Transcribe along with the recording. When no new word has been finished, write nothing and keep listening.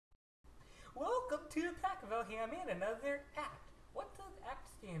Welcome to Pacvalham and another act. What does ACT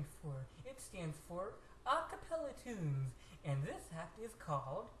stand for? It stands for a cappella tunes, and this act is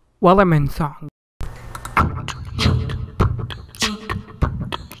called Wellerman Song.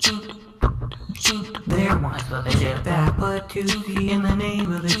 There once was a ship that put to sea, and the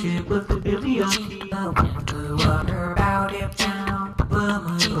name of the ship was the Belinda. The wind blew up her bow tip down, but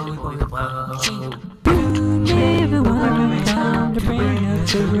my boat was low. Everyone went down to bring us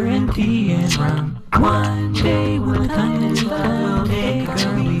sugar and tea and rum. One day when the time is done, we'll take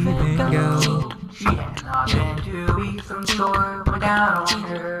her leave and go. She had not been 2 weeks from shore, went down on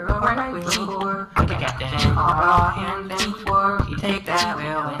her a right wheel bore. The captain called all hands and swore he'd take that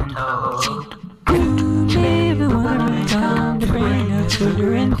wheel in tow. Everyone went down to bring us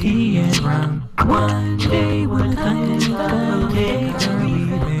sugar and tea and rum. One day when the time is done, we'll take her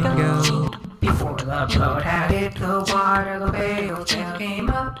leave and go. Before the boat had hit the water, the whale sail came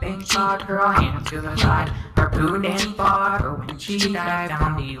up and caught her, all hands to the side, harpooned and fought her when she dived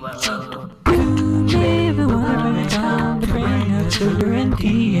down below. Everyone went down to bring us sugar and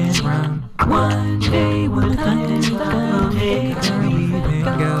tea and rum. One day when the time is done, we'll take her leave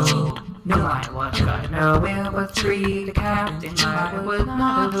and go. No line was cut, no whale was free. The captain was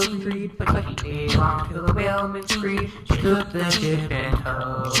not a little freed, but he belonged to the whaleman's creed. She took the ship in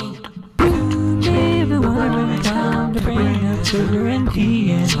tow. Everyone went down to bring us sugar and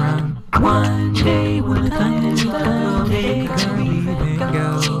tea and rum. One day when the time is done, we'll take her leave and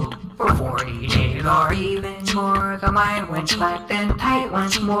go. For 40 days or even more, the line went slack and tight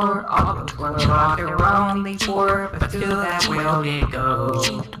once more. All those were lost, there were only 4, but still that whale did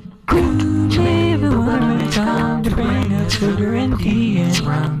go. Everyone went down to bring us sugar and tea and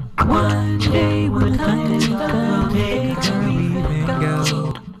rum. One day when the time is done, we'll take her leave and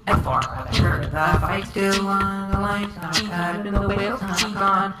go. As far as I heard, the fight's still on, the line's not cut and the whale's not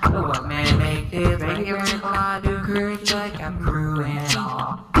gone. The workman makes his regular call to courage like a crew and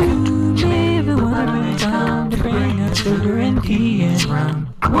all. Everyone went down to bring us sugar and tea and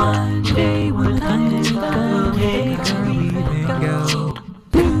rum. One day when the time is done, we'll take her leave and go.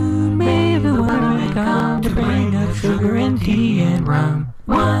 Everyone went down to bring us sugar and tea and rum.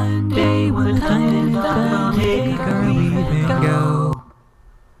 One day when the time is done, we'll take her leave and go.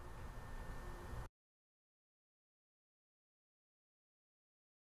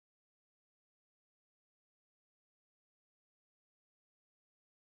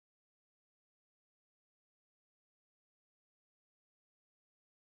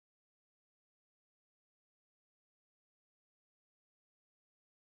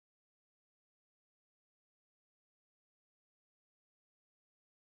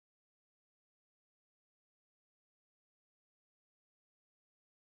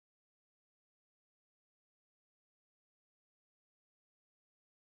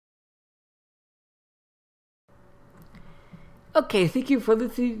 Okay, thank you for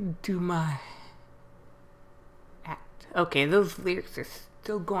listening to my act. Okay, those lyrics are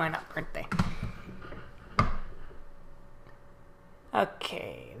still going up, aren't they?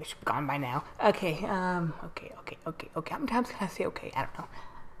 Okay, they should be gone by now. Okay, okay. How many times can I say okay? I don't know.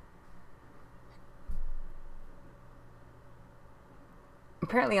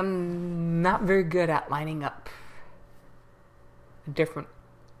 Apparently, I'm not very good at lining up different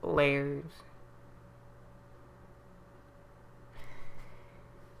layers.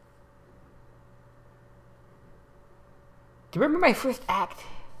 Do you remember my first act?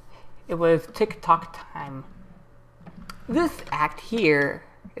 It was TikTok time. This act here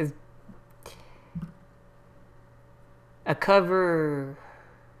is a cover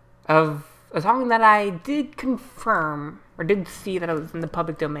of a song that I did confirm, or did see that it was in the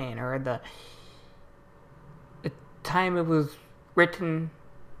public domain, or the time it was written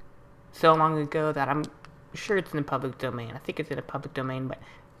so long ago that I'm sure it's in the public domain. I think it's in the public domain, but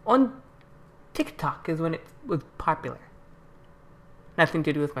on TikTok is when it was popular. Nothing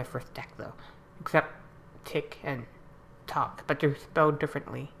to do with my first act, though, except tick and talk, but they're spelled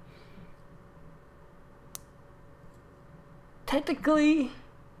differently. Technically,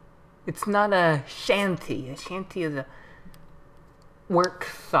 it's not a shanty. A shanty is a work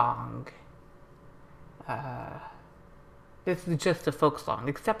song. This is just a folk song,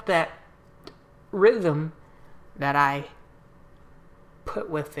 except that rhythm that I put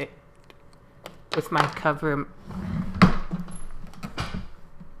with it, with my cover,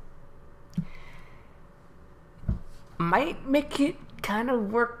 might make it kind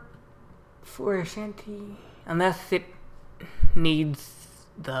of work for a shanty, unless it needs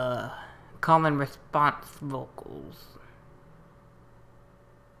the call and response vocals.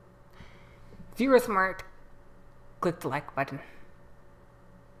 If you were smart, click the like button.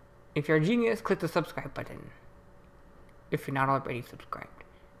 If you're a genius, click the subscribe button. If you're not already subscribed.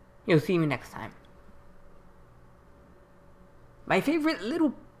 You'll see me next time. My favorite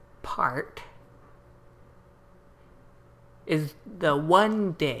little part is the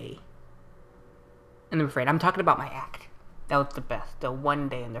one day in the refrain. I'm talking about my act. That was the best. The one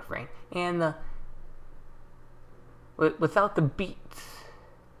day in the refrain. And the... without the beats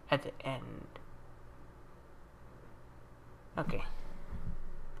at the end. Okay.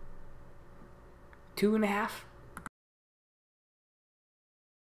 2.5